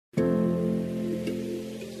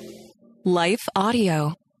Life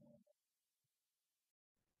Audio.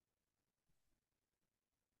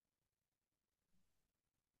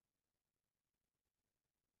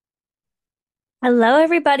 Hello,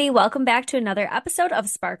 everybody. Welcome back to another episode of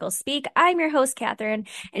Sparkle Speak. I'm your host, Catherine,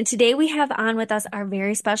 and today we have on with us our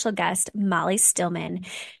very special guest, Molly Stillman.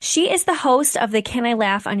 She is the host of the Can I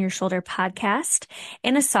Laugh on Your Shoulder podcast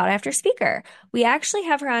and a sought-after speaker. We actually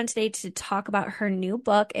have her on today to talk about her new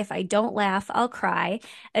book, If I Don't Laugh, I'll Cry,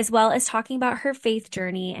 as well as talking about her faith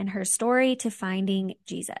journey and her story to finding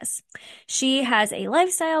Jesus. She has a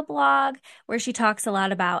lifestyle blog where she talks a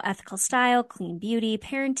lot about ethical style, clean beauty,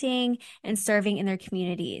 parenting, and serving in their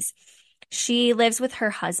communities. She lives with her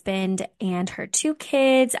husband and her two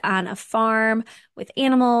kids on a farm with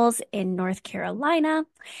animals in North Carolina.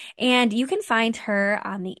 And you can find her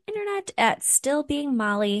on the internet at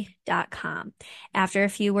stillbeingmolly.com. After a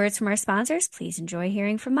few words from our sponsors, please enjoy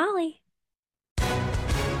hearing from Molly.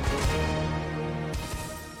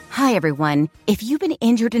 Hi, everyone. If you've been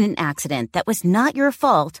injured in an accident that was not your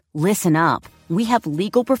fault, listen up. We have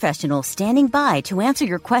legal professionals standing by to answer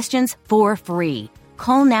your questions for free.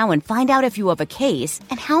 Call now and find out if you have a case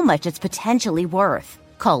and how much it's potentially worth.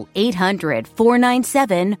 Call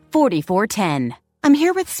 800-497-4410. I'm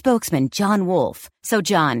here with spokesman John Wolf. So,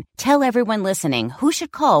 John, tell everyone listening who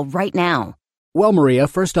should call right now. Well, Maria,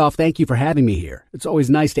 first off, thank you for having me here. It's always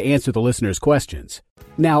nice to answer the listeners' questions.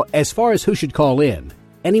 Now, as far as who should call in,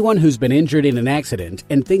 anyone who's been injured in an accident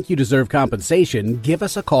and think you deserve compensation, give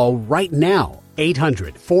us a call right now.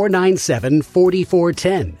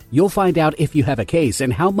 800-497-4410. You'll find out if you have a case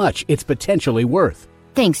and how much it's potentially worth.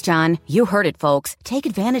 Thanks, John. You heard it, folks. Take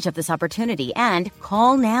advantage of this opportunity and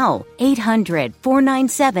call now.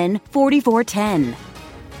 800-497-4410.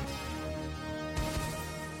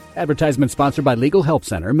 Advertisement sponsored by Legal Help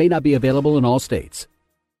Center. May not be available in all states.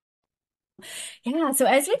 Yeah, so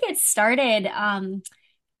as we get started,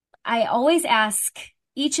 I always ask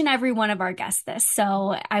each and every one of our guests this.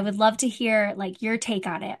 So I would love to hear your take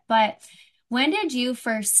on it. But when did you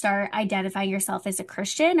first start identifying yourself as a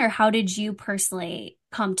Christian, or how did you personally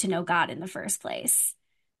come to know God in the first place?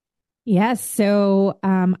 Yes. So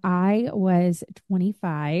I was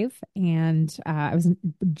 25 and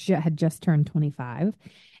had just turned 25.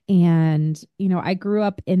 And, I grew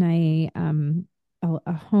up in a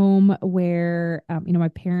home where, my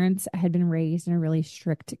parents had been raised in a really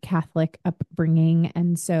strict Catholic upbringing.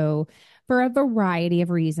 And so for a variety of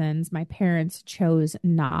reasons, my parents chose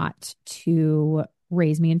not to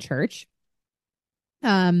raise me in church.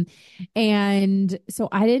 And so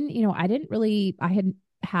I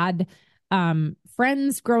had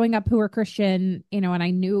friends growing up who were Christian, and I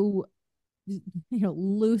knew,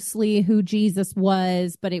 loosely who Jesus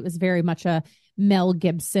was, but it was very much a Mel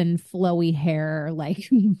Gibson, flowy hair,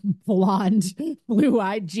 blonde,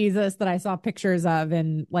 blue-eyed Jesus that I saw pictures of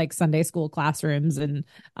in Sunday school classrooms and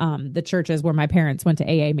the churches where my parents went to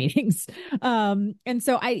AA meetings. And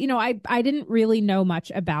so I didn't really know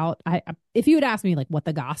much about, if you had asked me what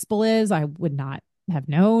the gospel is, I would not have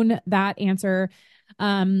known that answer.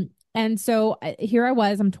 And so here I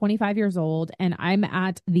was, I'm 25 years old, and I'm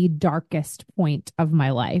at the darkest point of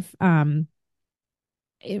my life.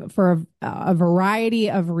 For a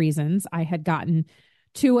variety of reasons, I had gotten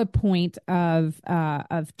to a point of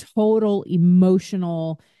total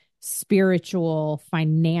emotional, spiritual,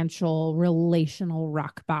 financial, relational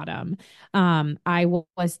rock bottom. I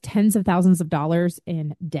was tens of thousands of dollars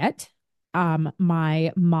in debt.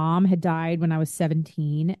 My mom had died when I was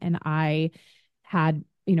 17, and I had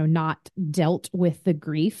not dealt with the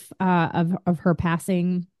grief of her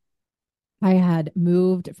passing. I had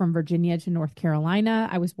moved from Virginia to North Carolina.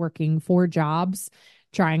 I was working 4 jobs,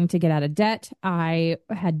 trying to get out of debt. I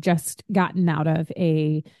had just gotten out of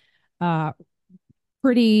a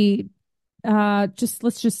pretty,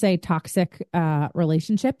 let's just say toxic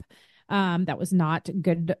relationship that was not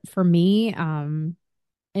good for me in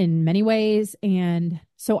many ways. And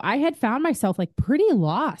so I had found myself pretty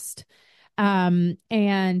lost. And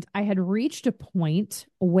I had reached a point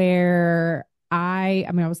where I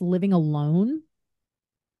was living alone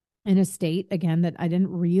in a state, again, that I didn't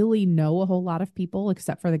really know a whole lot of people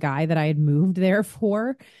except for the guy that I had moved there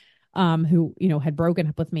for, who, had broken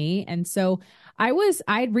up with me. And so I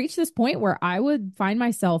had reached this point where I would find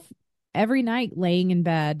myself every night laying in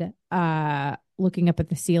bed, looking up at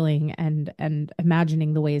the ceiling and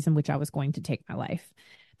imagining the ways in which I was going to take my life,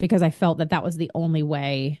 because I felt that that was the only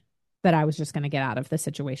way that I was just going to get out of the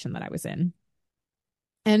situation that I was in.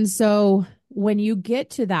 And so when you get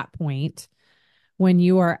to that point, when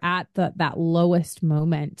you are at that lowest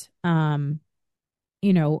moment, and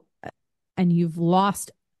you've lost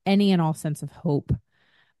any and all sense of hope,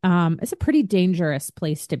 It's a pretty dangerous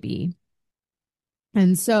place to be.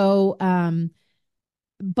 And so,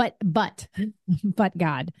 but but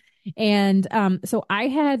God. And so I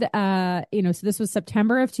had so this was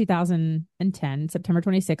September of 2010, September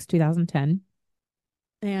 26, 2010.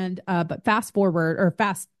 And but fast forward or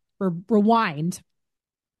fast or rewind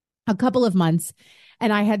a couple of months,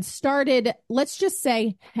 and I had started, let's just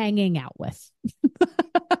say, hanging out with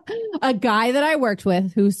a guy that I worked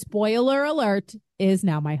with who, spoiler alert, is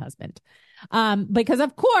now my husband. Because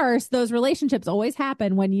of course those relationships always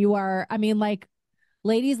happen when you are, I mean, like,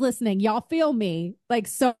 ladies listening, y'all feel me. Like,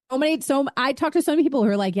 I talk to so many people who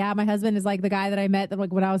are like, yeah, my husband is like the guy that I met that,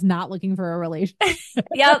 like, when I was not looking for a relationship.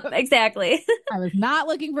 Yep, exactly. I was not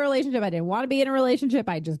looking for a relationship. I didn't want to be in a relationship.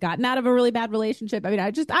 I just gotten out of a really bad relationship. I mean,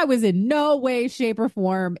 I was in no way, shape, or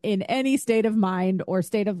form in any state of mind or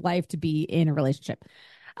state of life to be in a relationship.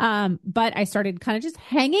 But I started kind of just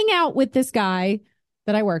hanging out with this guy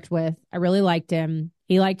that I worked with. I really liked him.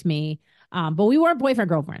 He liked me. But we weren't boyfriend,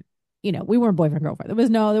 girlfriend. We weren't boyfriend, girlfriend.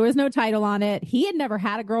 There was no title on it. He had never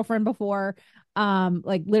had a girlfriend before.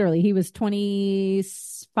 Like, literally, he was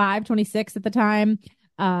 25, 26 at the time.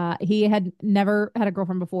 He had never had a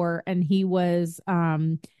girlfriend before, and he was,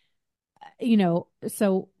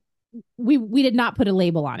 so we did not put a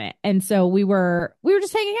label on it. And so we were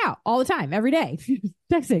just hanging out all the time, every day,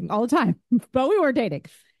 texting all the time, but we weren't dating.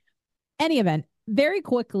 Any event, very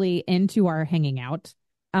quickly into our hanging out,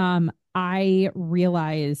 I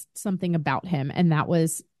realized something about him, and that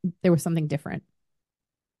was, there was something different.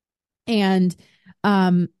 And,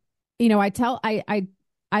 I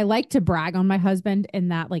like to brag on my husband in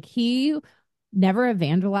that, like, he never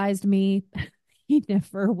evangelized me. He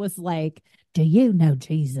never was like, do you know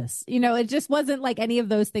Jesus? It just wasn't like any of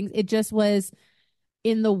those things. It just was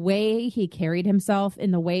in the way he carried himself,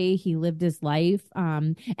 in the way he lived his life.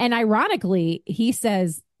 And ironically, he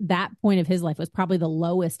says that point of his life was probably the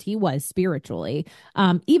lowest he was spiritually.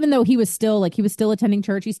 Even though he was still attending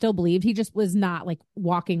church, he still believed, he just was not like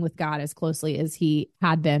walking with God as closely as he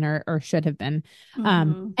had been or should have been.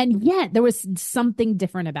 And yet there was something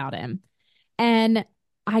different about him. And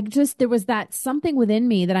there was that something within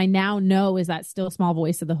me that I now know is that still small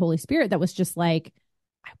voice of the Holy Spirit that was just like,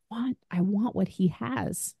 I want what he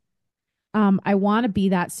has. I want to be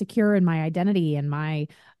that secure in my identity and my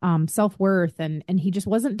self-worth. And he just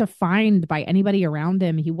wasn't defined by anybody around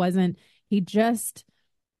him. And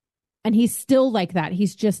he's still like that.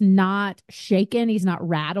 He's just not shaken. He's not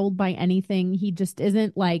rattled by anything. He just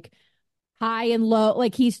isn't like high and low.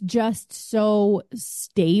 Like, he's just so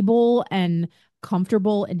stable and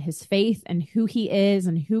comfortable in his faith and who he is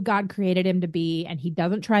and who God created him to be. And he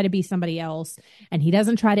doesn't try to be somebody else, and he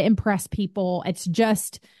doesn't try to impress people.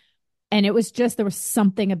 There was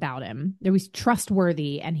something about him. There was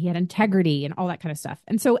trustworthy, and he had integrity and all that kind of stuff.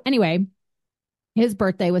 And so anyway, his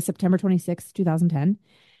birthday was September 26th, 2010.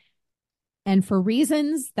 And for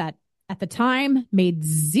reasons that at the time made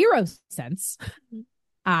zero sense,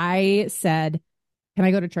 I said, can I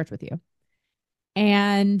go to church with you?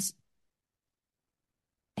 And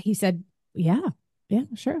he said, yeah,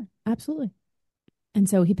 sure, absolutely. And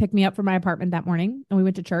so he picked me up from my apartment that morning, and we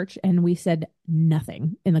went to church, and we said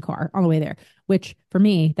nothing in the car on the way there, which for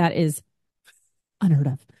me, that is unheard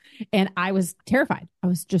of. And I was terrified. I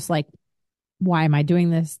was just like, why am I doing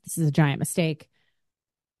this? This is a giant mistake.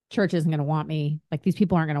 Church isn't going to want me. Like, these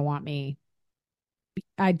people aren't going to want me.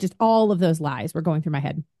 All of those lies were going through my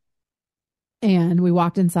head. And we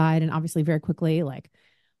walked inside, and obviously very quickly, like,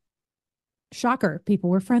 shocker, people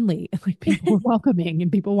were friendly, like, people were welcoming,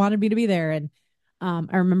 and people wanted me to be there. And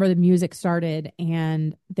I remember the music started,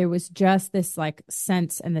 and there was just this like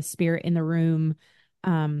sense and the spirit in the room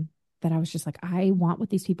that I was just like, I want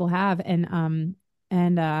what these people have. And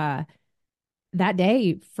that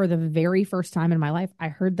day, for the very first time in my life, I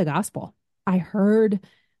heard the gospel.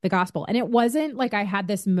 And it wasn't like I had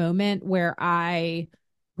this moment where I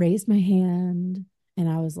raised my hand and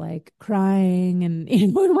I was like crying, and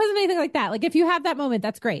it wasn't anything like that. Like, if you have that moment,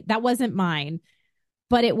 that's great. That wasn't mine.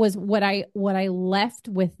 But it was what I left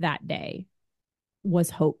with that day was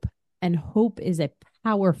hope. And hope is a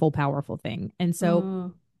powerful, powerful thing. And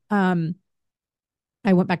so I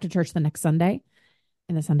went back to church the next Sunday,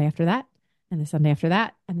 and the Sunday after that, and the Sunday after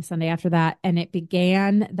that, and the Sunday after that. And it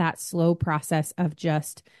began that slow process of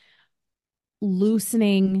just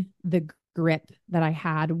loosening the grip that I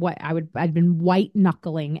had. I'd been white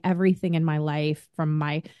knuckling everything in my life, from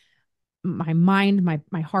my mind,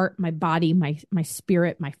 my heart, my body, my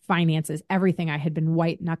spirit, my finances, everything. I had been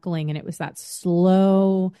white knuckling, and it was that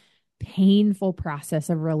slow, painful process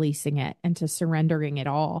of releasing it and to surrendering it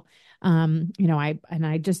all.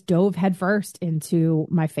 I just dove headfirst into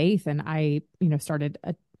my faith, and I, started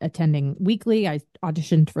attending weekly. I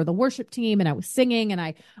auditioned for the worship team, and I was singing, and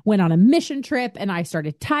I went on a mission trip, and I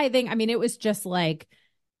started tithing. I mean, it was just like,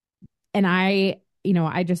 and I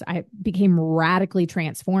became radically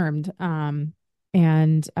transformed. So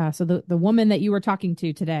the woman that you were talking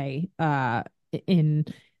to today, in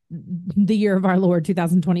the year of our Lord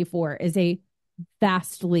 2024, is a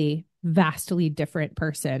vastly, vastly different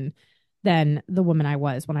person than the woman I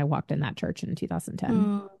was when I walked in that church in 2010.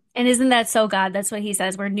 Mm. And isn't that so God? That's what he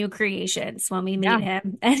says. We're new creations when we meet Yeah.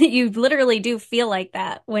 him. And you literally do feel like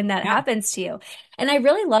that when that Yeah. happens to you. And I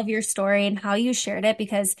really love your story and how you shared it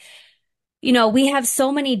because, we have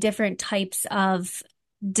so many different types of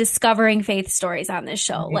discovering faith stories on this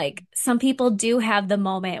show. Right. Like some people do have the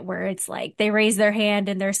moment where it's like they raise their hand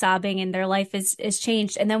and they're sobbing and their life is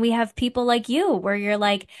changed. And then we have people like you where you're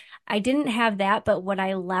like, I didn't have that, but what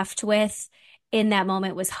I left with in that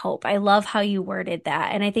moment was hope. I love how you worded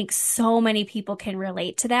that. And I think so many people can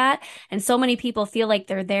relate to that. And so many people feel like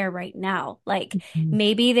they're there right now. Like Mhm.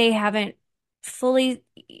 maybe they haven't fully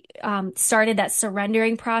started that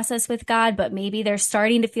surrendering process with God, but maybe they're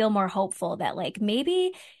starting to feel more hopeful that like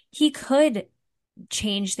maybe he could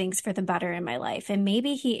change things for the better in my life and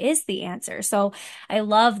maybe he is the answer. So I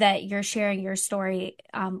love that you're sharing your story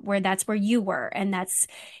where that's where you were and that's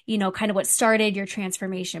kind of what started your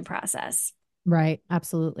transformation process. Right.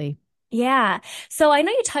 Absolutely. Yeah. So I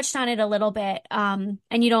know you touched on it a little bit, and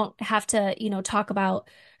you don't have to, talk about,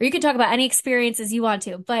 or you can talk about any experiences you want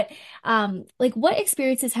to, but like what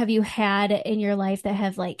experiences have you had in your life that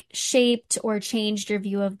have like shaped or changed your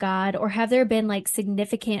view of God, or have there been like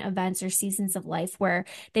significant events or seasons of life where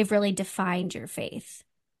they've really defined your faith?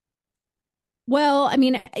 Well, I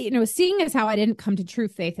mean, seeing as how I didn't come to true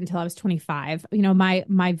faith until I was 25,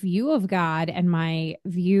 my view of God and my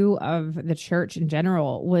view of the church in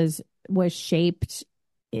general was shaped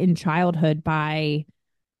in childhood by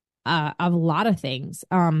a lot of things.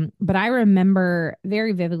 But I remember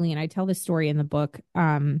very vividly, and I tell this story in the book.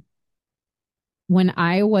 When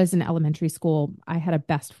I was in elementary school, I had a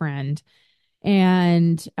best friend,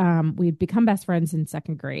 and we'd become best friends in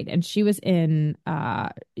second grade. And she was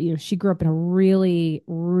she grew up in a really,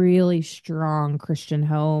 really strong Christian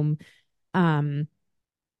home. Um,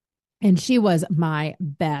 and she was my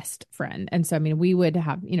best friend. And so, I mean, we would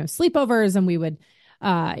have, sleepovers, and we would,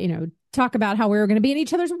 talk about how we were going to be in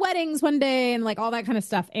each other's weddings one day and like all that kind of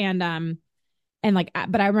stuff. And like,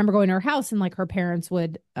 but I remember going to her house, and like her parents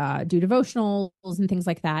would do devotionals and things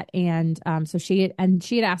like that. And so she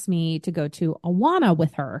had asked me to go to Awana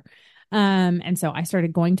with her. And so I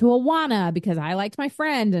started going to Awana because I liked my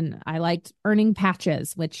friend and I liked earning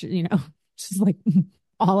patches, which, just like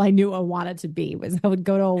all I knew Awana to be was I would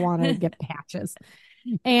go to Awana and get patches.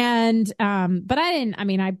 And but I didn't, I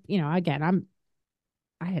mean, again,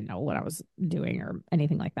 I didn't know what I was doing or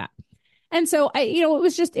anything like that. And so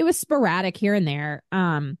it was sporadic here and there.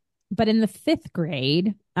 But in the fifth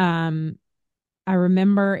grade, I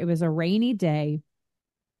remember it was a rainy day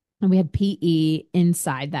and we had PE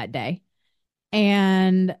inside that day.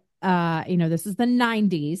 And this is the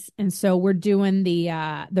 90s. And so we're doing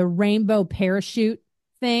the rainbow parachute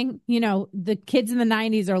thing. The kids in the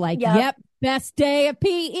 90s are like, Yep. yep, best day of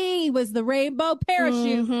PE was the rainbow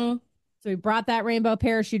parachute. Hmm. So we brought that rainbow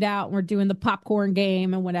parachute out, and we're doing the popcorn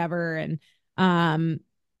game and whatever. Um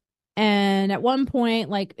and at one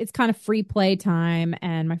point, like, it's kind of free play time,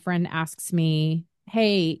 and my friend asks me,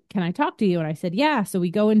 "Hey, can I talk to you?" And I said, "Yeah." So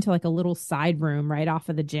we go into like a little side room right off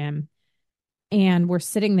of the gym, and we're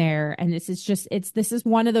sitting there, and this is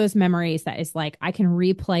one of those memories that is like I can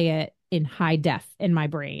replay it in high def in my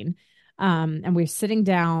brain. And we're sitting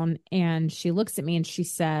down, and she looks at me and she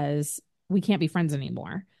says, "We can't be friends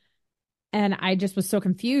anymore." And I just was so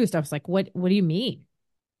confused. I was like, what do you mean?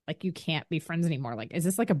 Like, you can't be friends anymore? Like, is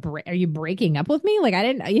this like are you breaking up with me? Like, I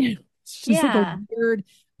didn't, it's just like a Yeah. weird,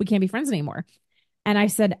 we can't be friends anymore. And I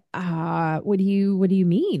said, what do you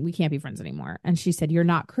mean we can't be friends anymore? And she said, "You're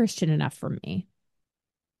not Christian enough for me."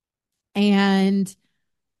 And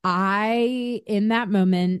in that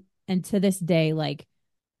moment, and to this day, like,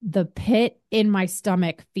 the pit in my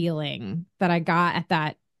stomach feeling that I got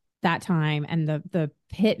at that time, and the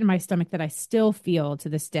pit in my stomach that I still feel to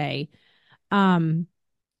this day. Um,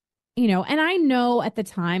 and I know at the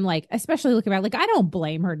time, like, especially looking back, like, I don't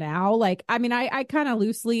blame her now. Like, I mean, I kind of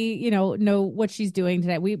loosely, know what she's doing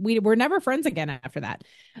today. We were never friends again after that.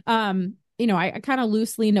 I kind of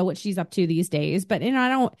loosely know what she's up to these days, but, I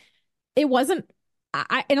don't, it wasn't,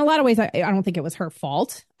 in a lot of ways, I don't think it was her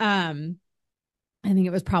fault. I think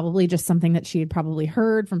it was probably just something that she had probably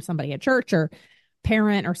heard from somebody at church or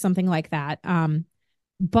parent or something like that.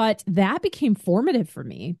 But that became formative for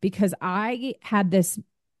me because I had this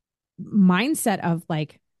mindset of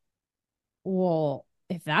like, well,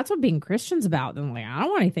 if that's what being Christian's about, then like I don't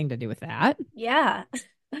want anything to do with that. Yeah.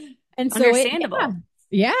 And so Understandable.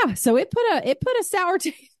 yeah. So it put a sour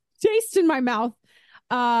taste in my mouth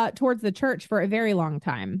towards the church for a very long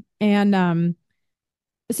time. And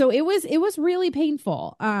so it was really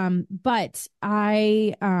painful. But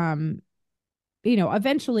I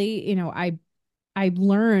eventually, I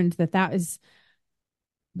learned that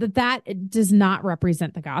that does not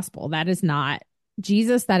represent the gospel. That is not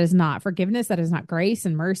Jesus. That is not forgiveness. That is not grace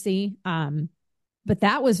and mercy. But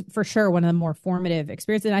that was for sure one of the more formative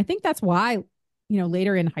experiences. And I think that's why,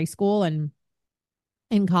 later in high school and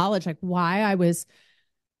in college, like why I was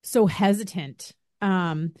so hesitant.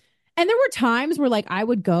 And there were times where like I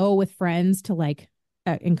would go with friends to like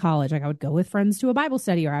in college, like I would go with friends to a Bible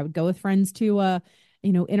study, or I would go with friends to a,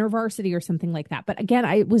 intervarsity or something like that. But again,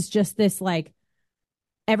 I was just this like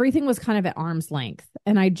everything was kind of at arm's length.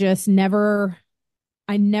 And I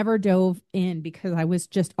never dove in because I was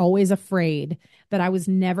just always afraid that I was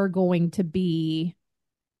never going to be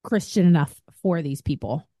Christian enough for these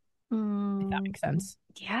people, if that Mm, makes sense.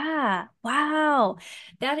 yeah. Wow.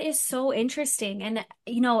 That is so interesting. And,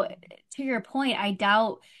 to your point, I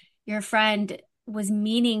doubt your friend was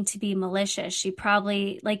meaning to be malicious. She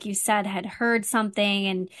probably, like you said, had heard something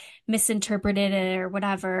and misinterpreted it or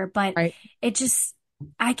whatever. But Right. it just,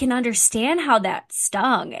 I can understand how that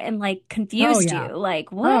stung and like Oh, confused yeah. you. Like,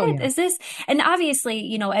 Oh, what yeah. is this? And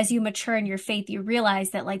obviously, as you mature in your faith, you realize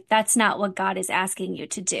that like that's not what God is asking you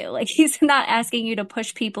to do. Like, He's not asking you to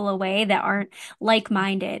push people away that aren't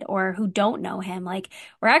like-minded or who don't know Him. Like,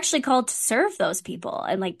 we're actually called to serve those people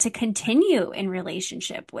and like to continue in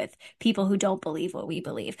relationship with people who don't believe what we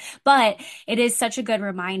believe. But it is such a good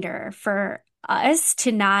reminder for us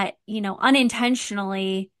to not,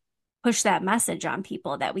 unintentionally push that message on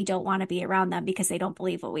people that we don't want to be around them because they don't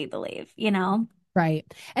believe what we believe.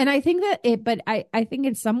 Right. And I think but I think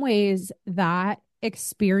in some ways that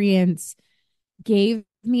experience gave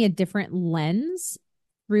me a different lens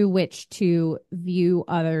through which to view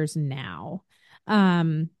others now,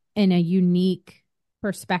 in a unique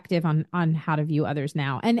perspective on how to view others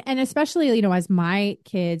now. And especially, as my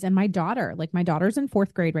kids and my daughter, like my daughter's in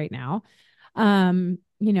fourth grade right now.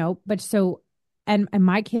 But so and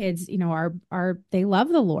my kids, are they love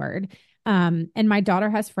the Lord. And my daughter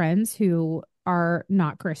has friends who are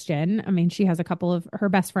not Christian. I mean, she has a couple of her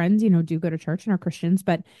best friends, do go to church and are Christians,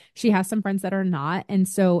 but she has some friends that are not. And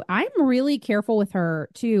so I'm really careful with her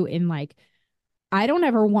too, in like, I don't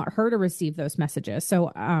ever want her to receive those messages.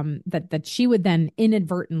 So that she would then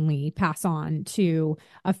inadvertently pass on to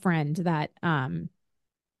a friend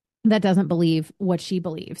that doesn't believe what she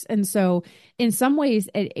believes. And so in some ways,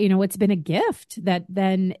 it's been a gift that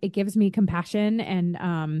then it gives me compassion,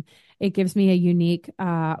 and it gives me a unique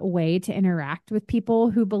way to interact with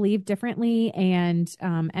people who believe differently, and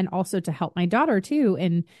also to help my daughter too,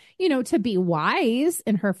 and to be wise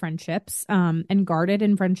in her friendships, and guarded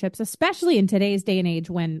in friendships, especially in today's day and age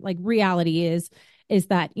when like reality is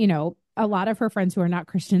that a lot of her friends who are not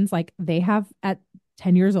Christians, like they have at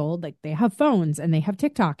 10 years old, like they have phones and they have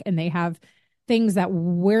TikTok and they have things that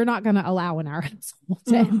we're not going to allow in our household.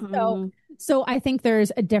 And Hmm. so I think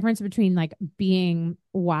there's a difference between like being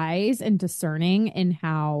wise and discerning in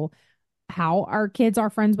how our kids are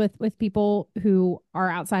friends with people who are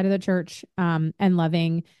outside of the church, and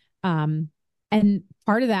loving, and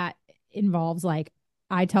part of that involves like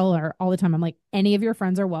I tell her all the time, I'm like, any of your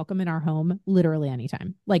friends are welcome in our home, literally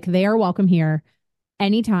anytime. Like they are welcome here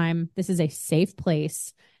anytime. This is a safe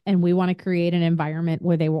place, and we want to create an environment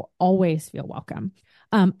where they will always feel welcome.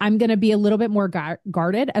 I'm going to be a little bit more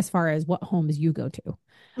guarded as far as what homes you go to,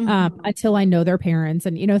 Hmm. until I know their parents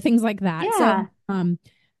and things like that. Yeah.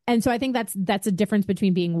 And so I think that's a difference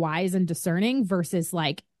between being wise and discerning versus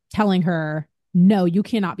like telling her, no, you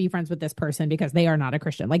cannot be friends with this person because they are not a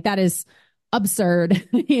Christian. Like that is absurd,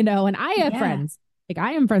 And I have Yeah. friends, like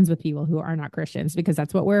I am friends with people who are not Christians because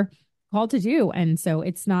that's what we're called to do. And so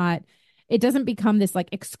it doesn't become this like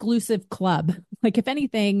exclusive club. Like if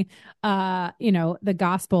anything, the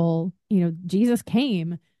gospel, Jesus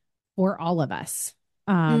came for all of us.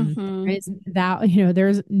 Hmm. There is that,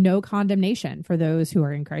 there's no condemnation for those who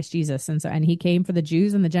are in Christ Jesus. And he came for the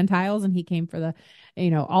Jews and the Gentiles, and he came for the,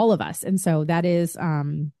 all of us. And so that's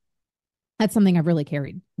something I've really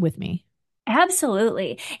carried with me.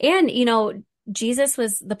 Absolutely. And, Jesus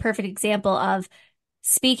was the perfect example of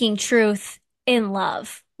speaking truth in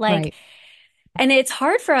love. Like, Right. And it's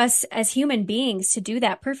hard for us as human beings to do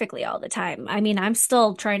that perfectly all the time. I mean, I'm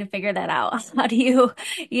still trying to figure that out. How do you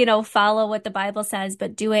follow what the Bible says,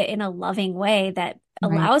 but do it in a loving way that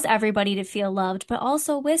Right. allows everybody to feel loved, but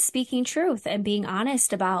also with speaking truth and being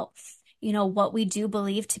honest about, what we do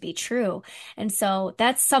believe to be true. And so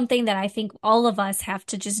that's something that I think all of us have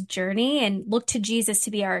to just journey and look to Jesus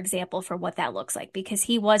to be our example for what that looks like, because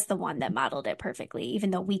he was the one that modeled it perfectly, even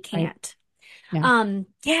though we Right. can't. Yeah.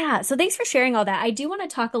 Yeah, so thanks for sharing all that. I do want to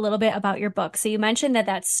talk a little bit about your book. So you mentioned that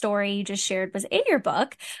that story you just shared was in your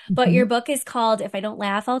book, but your Mhm. book is called If I Don't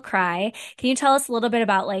Laugh, I'll Cry. Can you tell us a little bit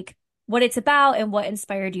about like what it's about and what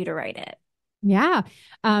inspired you to write it? Yeah.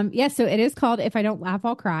 Yeah. So it is called If I Don't Laugh,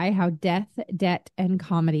 I'll Cry: How Death, Debt, and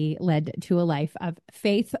Comedy Led to a Life of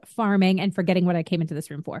Faith, Farming, and Forgetting What I Came into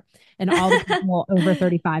this room for. And all the people over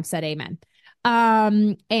 35 said amen.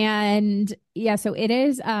 And yeah, so it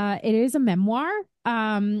is a memoir.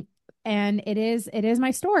 And it is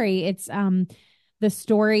my story. It's the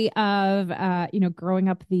story of growing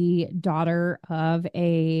up the daughter of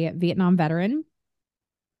a Vietnam veteran.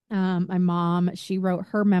 My mom, she wrote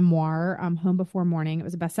her memoir, Home Before Morning. It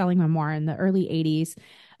was a best-selling memoir in the early 80s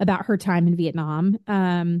about her time in Vietnam.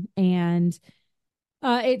 And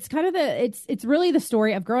it's kind of it's really the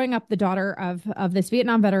story of growing up the daughter of this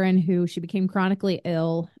Vietnam veteran who she became chronically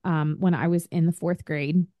ill when I was in the fourth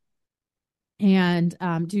grade. And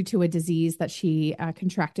due to a disease that she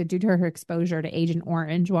contracted due to her exposure to Agent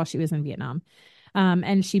Orange while she was in Vietnam.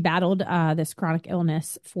 And she battled this chronic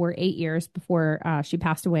illness for 8 years before she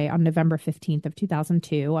passed away on November 15th of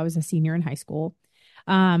 2002. I was a senior in high school.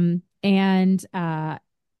 And it's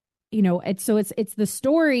the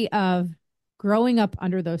story of growing up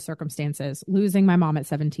under those circumstances, losing my mom at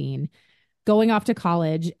 17, going off to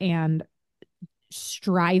college and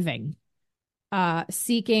striving,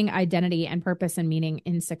 seeking identity and purpose and meaning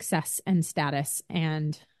in success and status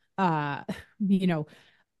and uh, you know,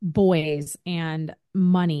 boys and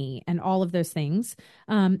money and all of those things.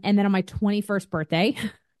 And then on my 21st birthday,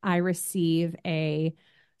 I receive a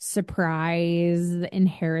surprise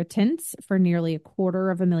inheritance for nearly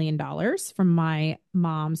 $250,000 from my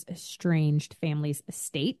mom's estranged family's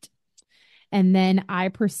estate. And then I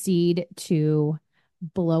proceed to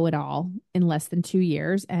blow it all in less than 2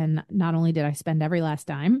 years. And not only did I spend every last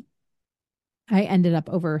dime, I ended up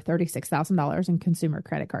over $36,000 in consumer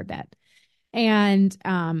credit card debt. And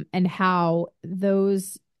how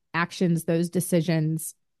those actions, those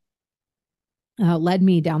decisions led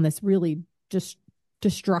me down this really just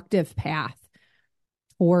destructive path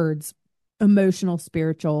towards emotional,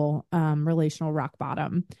 spiritual, relational rock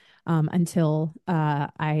bottom, until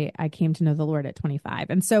I came to know the Lord at 25.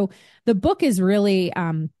 And so the book is really,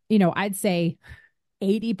 I'd say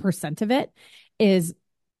 80% of it is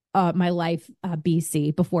my life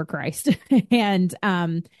BC, before Christ. And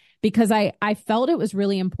because I felt it was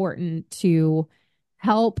really important to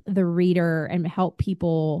help the reader and help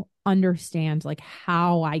people understand like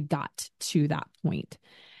how I got to that point.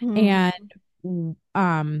 And Hmm.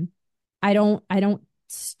 um I don't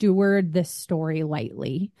steward this story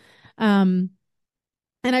lightly. Um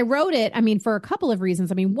and I wrote it, I mean, for a couple of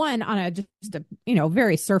reasons. I mean, one, on a just a,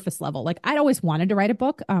 very surface level. Like, I'd always wanted to write a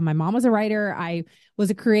book. My mom was a writer. I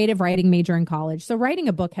was a creative writing major in college. So writing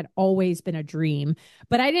a book had always been a dream,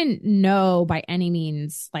 but I didn't know by any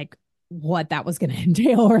means like what that was going to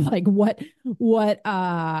entail, or like what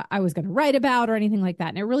I was going to write about or anything like that.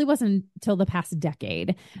 And it really wasn't until the past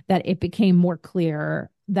decade that it became more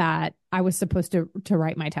clear that I was supposed to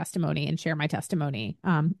write my testimony and share my testimony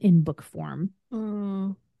in book form.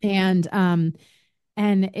 Mm.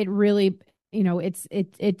 And it really,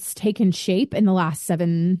 it's taken shape in the last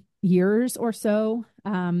 7 years or so.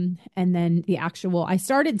 And then I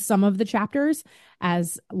started some of the chapters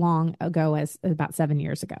as long ago as about 7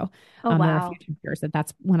 years ago. Oh, There are a few wow. chapters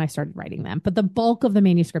that's when I started writing them, but the bulk of the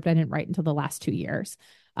manuscript I didn't write until the last 2 years.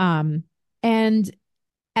 And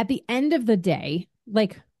at the end of the day,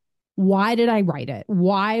 like, why did I write it?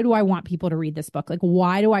 Why do I want people to read this book? Like,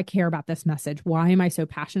 why do I care about this message? Why am I so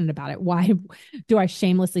passionate about it? Why do I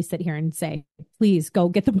shamelessly sit here and say, please go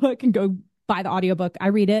get the book and go buy the audiobook? I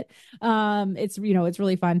read it. It's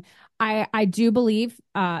really fun. I do believe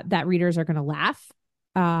that readers are going to laugh.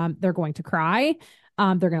 They're going to cry.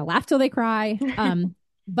 They're going to laugh till they cry.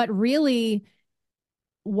 But really,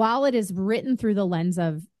 while it is written through the lens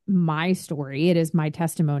of my story, it is my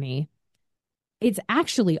testimony. It's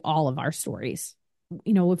actually all of our stories.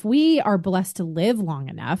 If we are blessed to live long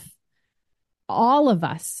enough, all of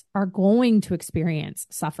us are going to experience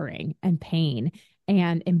suffering and pain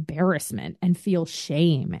and embarrassment and feel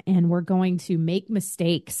shame. And we're going to make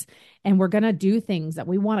mistakes and we're going to do things that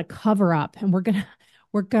we want to cover up. And we're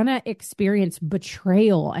going to experience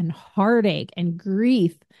betrayal and heartache and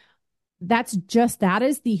grief. That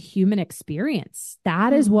is the human experience.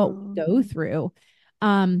 That is what we go through.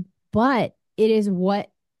 But it is what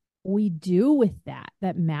we do with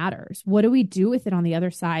that matters. What do we do with it on the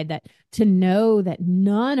other side, that to know that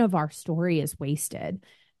none of our story is wasted,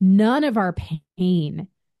 none of our pain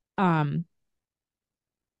do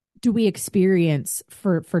we experience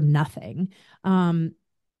for nothing. And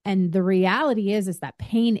the reality is that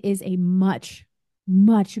pain is a much,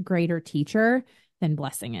 much greater teacher than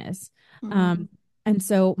blessing is. And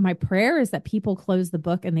so my prayer is that people close the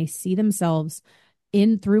book and they see themselves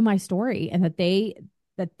in through my story, and that they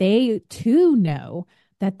too know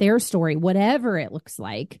that their story, whatever it looks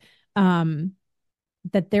like,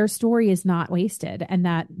 that their story is not wasted, and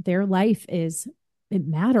that their life it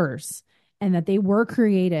matters, and that they were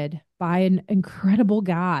created by an incredible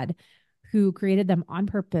God who created them on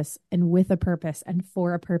purpose and with a purpose and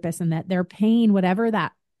for a purpose, and that their pain, whatever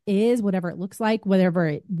that is, whatever it looks like, whatever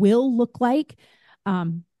it will look like,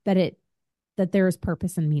 that there is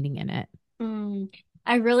purpose and meaning in it.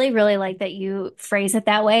 I really, really like that you phrase it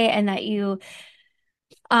that way, and that you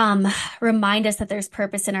remind us that there's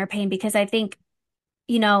purpose in our pain, because I think,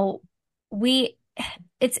 you know, we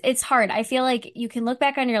it's hard. I feel like you can look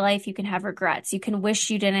back on your life, you can have regrets, you can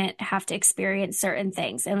wish you didn't have to experience certain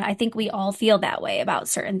things. And I think we all feel that way about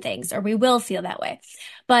certain things, or we will feel that way.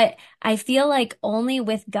 But I feel like only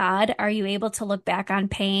with God are you able to look back on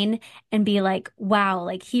pain and be like, wow,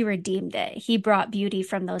 like he redeemed it. He brought beauty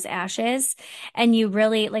from those ashes. And you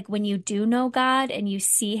really, like, when you do know God and you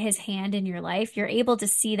see his hand in your life, you're able to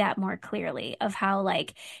see that more clearly, of how,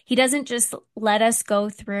 like, he doesn't just let us go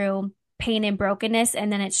through pain and brokenness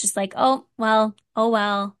and then it's just like, oh well,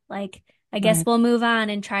 like, I guess Right. we'll move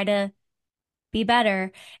on and try to be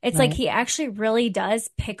better. It's like Right. he actually really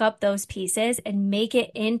does pick up those pieces and make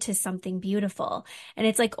it into something beautiful. And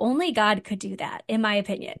it's like only God could do that, in my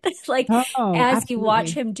opinion. It's like, Oh, as you watch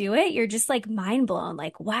absolutely. him do it, you're just like mind blown,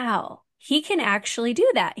 like, wow, he can actually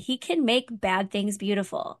do that. He can make bad things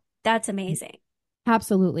beautiful. That's amazing.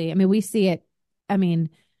 Absolutely. I mean, we see it. I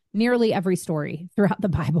mean, nearly every story throughout the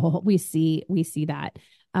Bible, we see that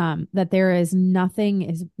that there is nothing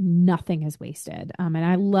is wasted. And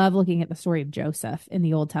I love looking at the story of Joseph in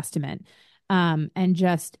the Old Testament, and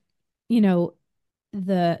just, you know,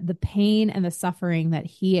 the pain and the suffering that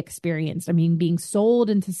he experienced. I mean, being sold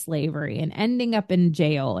into slavery and ending up in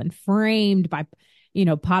jail and framed by,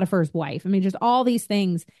 Potiphar's wife. I mean, just all these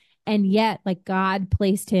things. And yet, like, God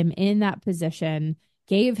placed him in that position,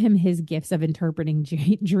 gave him his gifts of interpreting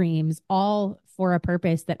dreams, all for a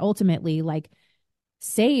purpose that ultimately, like,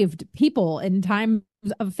 saved people in times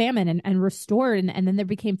of famine, and restored, and then there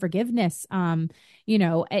became forgiveness.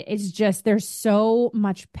 It's just, there's so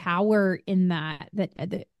much power in that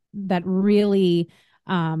really,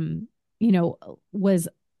 was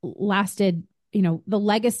lasted, the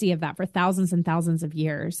legacy of that for thousands and thousands of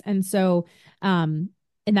years. And so, and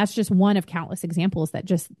that's just one of countless examples that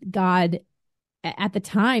just God, at the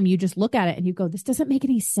time, you just look at it and you go, this doesn't make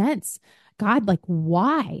any sense. God, like,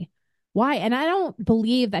 why? Why? And I don't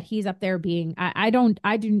believe that he's up there being, I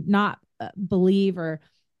do not believe or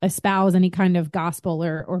espouse any kind of gospel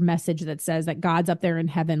or message that says that God's up there in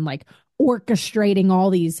heaven, like, orchestrating all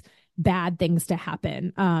these bad things to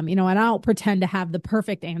happen. And I don't pretend to have the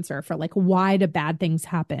perfect answer for, like, why do bad things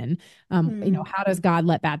happen? How does God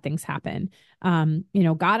let bad things happen?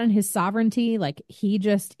 God and his sovereignty, like,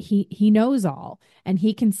 he knows all, and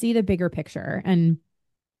he can see the bigger picture. And,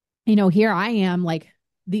 here I am, like,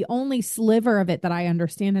 the only sliver of it that I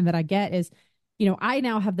understand and that I get is, I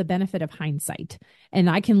now have the benefit of hindsight, and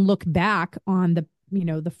I can look back on the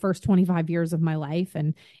first 25 years of my life,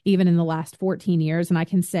 and even in the last 14 years, and I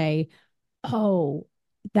can say, oh,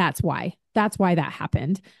 that's why that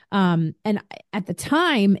happened. And at the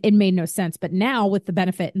time it made no sense, but now, with the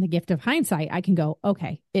benefit and the gift of hindsight, I can go,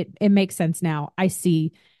 okay, it makes sense now. I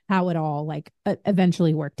see how it all, like,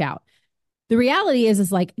 eventually worked out. The reality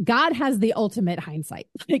is like, God has the ultimate hindsight.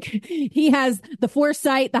 Like, he has the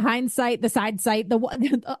foresight, the hindsight, the side sight,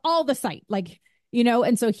 all the sight, like,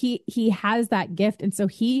 and so he has that gift. And so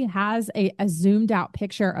he has a zoomed out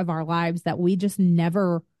picture of our lives that we just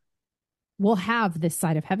never will have this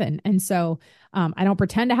side of heaven. And so, I don't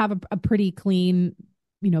pretend to have a pretty clean,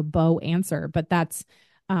 bow answer, but that's,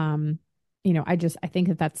 I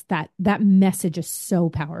think that message is so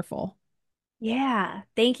powerful. Yeah,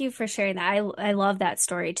 thank you for sharing that. I love that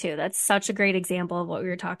story too. That's such a great example of what we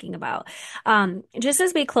were talking about. Just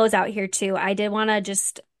as we close out here too, I did want to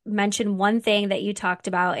just mention one thing that you talked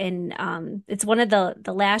about in it's one of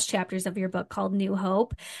the last chapters of your book called New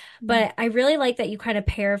Hope. But I really like that you kind of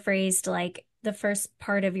paraphrased like the first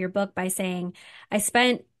part of your book by saying, I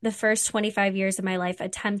spent the first 25 years of my life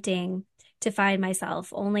attempting to find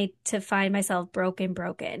myself, only to find myself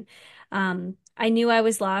broken. I knew I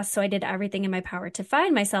was lost, so I did everything in my power to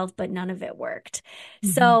find myself, but none of it worked.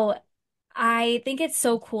 Mhm. So I think it's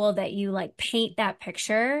so cool that you like paint that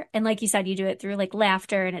picture. And like you said, you do it through like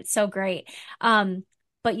laughter and it's so great.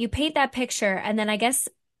 But you paint that picture. And then I guess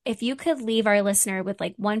if you could leave our listener with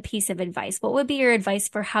like one piece of advice, what would be your advice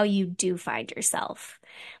for how you do find yourself?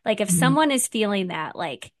 Like if Mhm. someone is feeling that,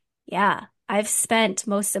 like, yeah, I've spent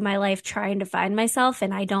most of my life trying to find myself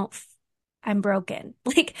and I'm broken.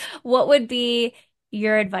 Like, what would be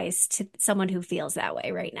your advice to someone who feels that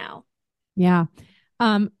way right now? Yeah.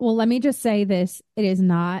 Well, let me just say this. There is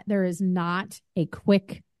not a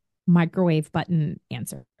quick microwave button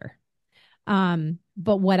answer.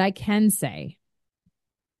 But what I can say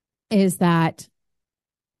is that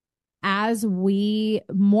as we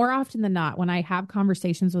more often than not, when I have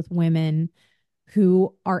conversations with women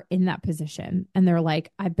who are in that position and they're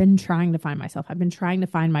like, I've been trying to find myself, I've been trying to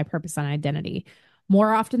find my purpose and identity,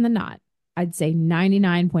 more often than not, I'd say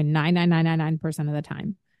 99.99999% of the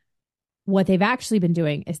time, what they've actually been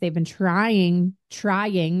doing is they've been trying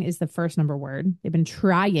is the first number word. They've been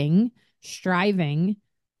trying, striving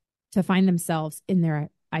to find themselves in their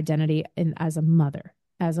identity in, as a mother,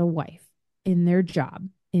 as a wife, in their job,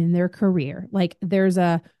 in their career. Like there's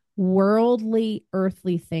a worldly,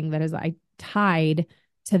 earthly thing that is tied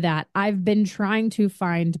to that. I've been trying to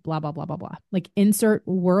find blah, blah, blah, blah, blah. Like insert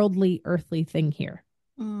worldly, earthly thing here.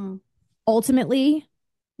 Mm, Ultimately,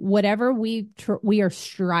 whatever we are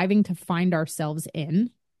striving to find ourselves in,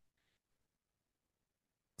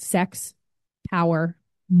 sex, power,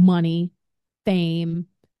 money, fame,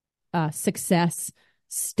 success,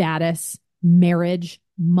 status, marriage,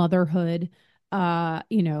 motherhood,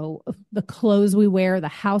 the clothes we wear, the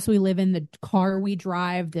house we live in, the car we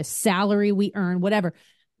drive, the salary we earn, whatever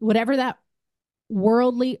that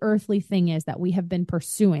worldly, earthly thing is that we have been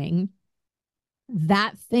pursuing,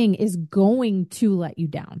 that thing is going to let you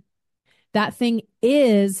down. That thing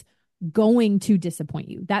is going to disappoint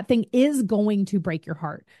you. That thing is going to break your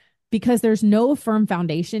heart because there's no firm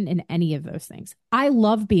foundation in any of those things. I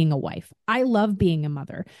love being a wife. I love being a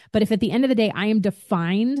mother. But if at the end of the day, I am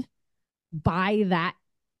defined by that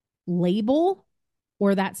label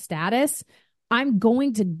or that status, I'm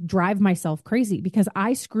going to drive myself crazy because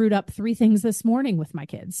I screwed up three things this morning with my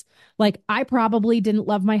kids. Like I probably didn't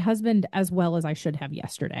love my husband as well as I should have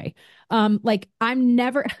yesterday. Like I am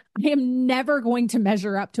never going to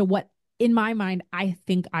measure up to what in my mind I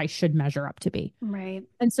think I should measure up to be. right.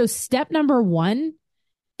 And so step number one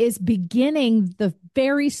is beginning the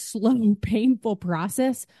very slow, painful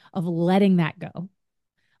process of letting that go,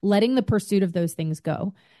 letting the pursuit of those things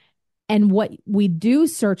go. And what we do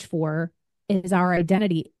search for is our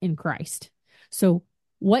identity in Christ. So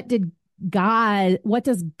what does God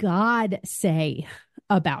say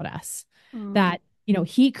about us? Mm, That,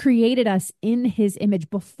 he created us in his image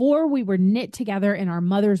before we were knit together in our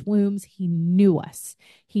mother's wombs. He knew us.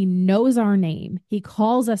 He knows our name. He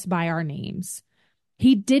calls us by our names.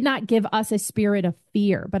 He did not give us a spirit of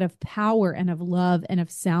fear, but of power and of love and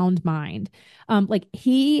of sound mind. Like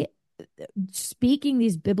he speaking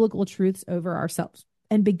these biblical truths over ourselves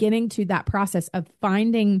and beginning to that process of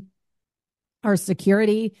finding our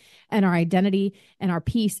security and our identity and our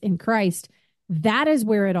peace in Christ, that is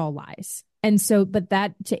where it all lies. And so, but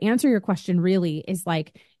that to answer your question really is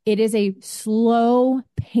like, it is a slow,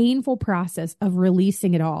 painful process of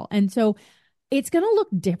releasing it all. And so it's going to look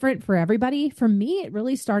different for everybody. For me, it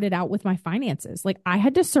really started out with my finances. Like I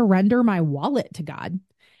had to surrender my wallet to God,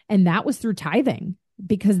 and that was through tithing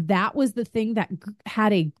because that was the thing that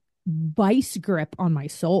had a vice grip on my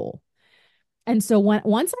soul. And so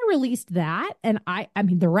once I released that, and I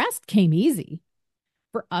mean, the rest came easy.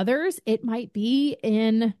 For others, it might be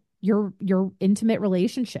in your intimate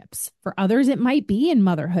relationships. For others, it might be in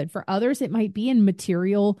motherhood. For others, it might be in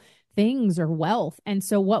material things or wealth. And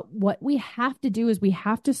so what we have to do is we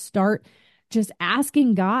have to start just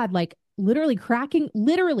asking God, like literally cracking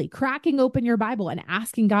open your Bible and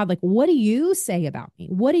asking God, like, what do you say about me?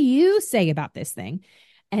 What do you say about this thing?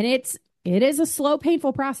 And it is a slow,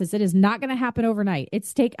 painful process. It is not going to happen overnight.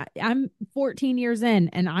 I'm 14 years in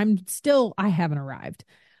and I haven't arrived.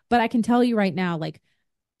 But I can tell you right now, like,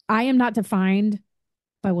 I am not defined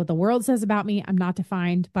by what the world says about me. I'm not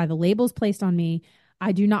defined by the labels placed on me.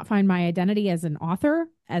 I do not find my identity as an author,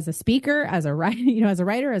 as a speaker, as a writer, as a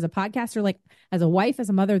writer, as a podcaster, like as a wife, as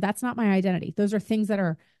a mother. That's not my identity. Those are things that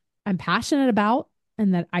I'm passionate about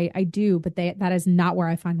and that I do, but that is not where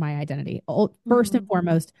I find my identity. First and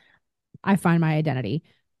foremost, I find my identity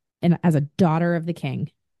as a daughter of the King,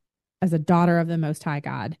 as a daughter of the Most High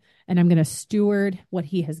God, and I'm going to steward what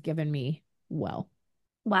He has given me well.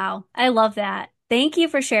 Wow. I love that. Thank you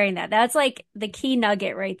for sharing that. That's like the key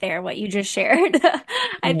nugget right there, what you just shared.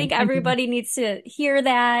 I think everybody needs to hear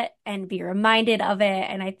that and be reminded of it.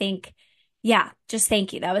 And I think, yeah, just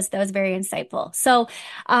thank you. That was very insightful. So,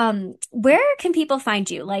 where can people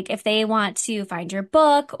find you? Like if they want to find your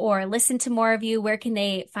book or listen to more of you, where can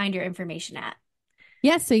they find your information at?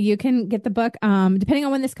 Yeah, so you can get the book, depending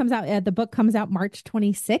on when this comes out. The book comes out March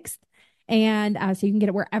 26th. And so you can get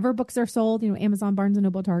it wherever books are sold, Amazon, Barnes and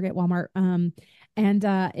Noble, Target, Walmart. And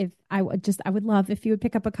if I would love if you would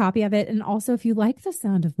pick up a copy of it. And also if you like the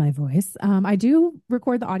sound of my voice, I do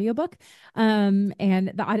record the audiobook. And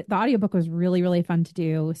the audiobook was really, really fun to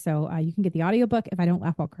do. So you can get the audiobook. If I don't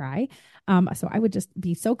laugh, I'll cry. So I would just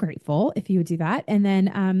be so grateful if you would do that. And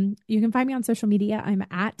then you can find me on social media. I'm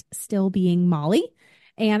at Still Being Molly.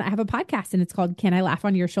 And I have a podcast and it's called Can I Laugh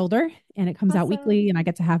on Your Shoulder? And it comes out weekly and I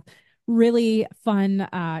get to have really fun,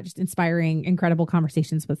 just inspiring, incredible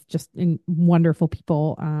conversations with just wonderful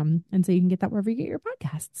people. And so you can get that wherever you get your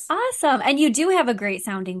podcasts. Awesome. And you do have a great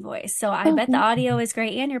sounding voice. So I bet the audio is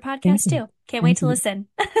great and your podcast too. Can't wait to listen.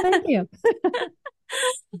 Thank you.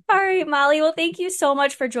 All right, Molly. Well, thank you so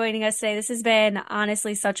much for joining us today. This has been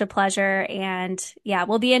honestly such a pleasure. And yeah,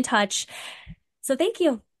 we'll be in touch. So thank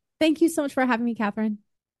you. Thank you so much for having me, Catherine.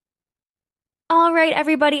 All right,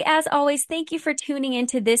 everybody. As always, thank you for tuning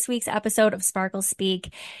into this week's episode of Sparkle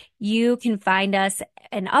Speak. You can find us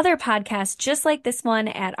and other podcasts just like this one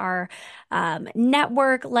at our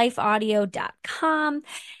network, lifeaudio.com.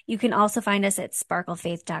 You can also find us at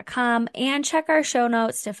sparklefaith.com and check our show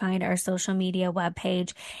notes to find our social media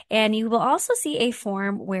webpage. And you will also see a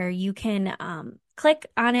form where you can click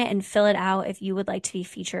on it and fill it out if you would like to be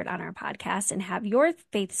featured on our podcast and have your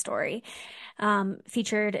faith story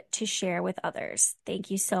featured to share with others.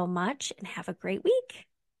 Thank you so much and have a great week.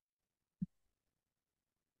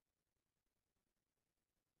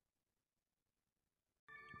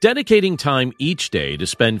 Dedicating time each day to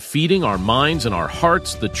spend feeding our minds and our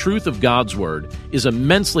hearts the truth of God's Word is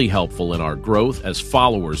immensely helpful in our growth as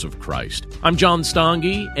followers of Christ. I'm John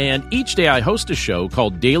Stange, and each day I host a show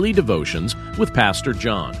called Daily Devotions with Pastor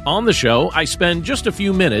John. On the show, I spend just a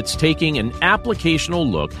few minutes taking an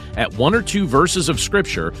applicational look at one or two verses of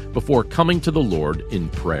Scripture before coming to the Lord in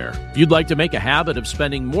prayer. If you'd like to make a habit of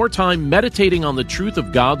spending more time meditating on the truth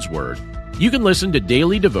of God's Word, you can listen to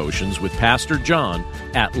Daily Devotions with Pastor John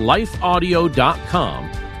at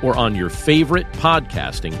lifeaudio.com or on your favorite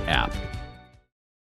podcasting app.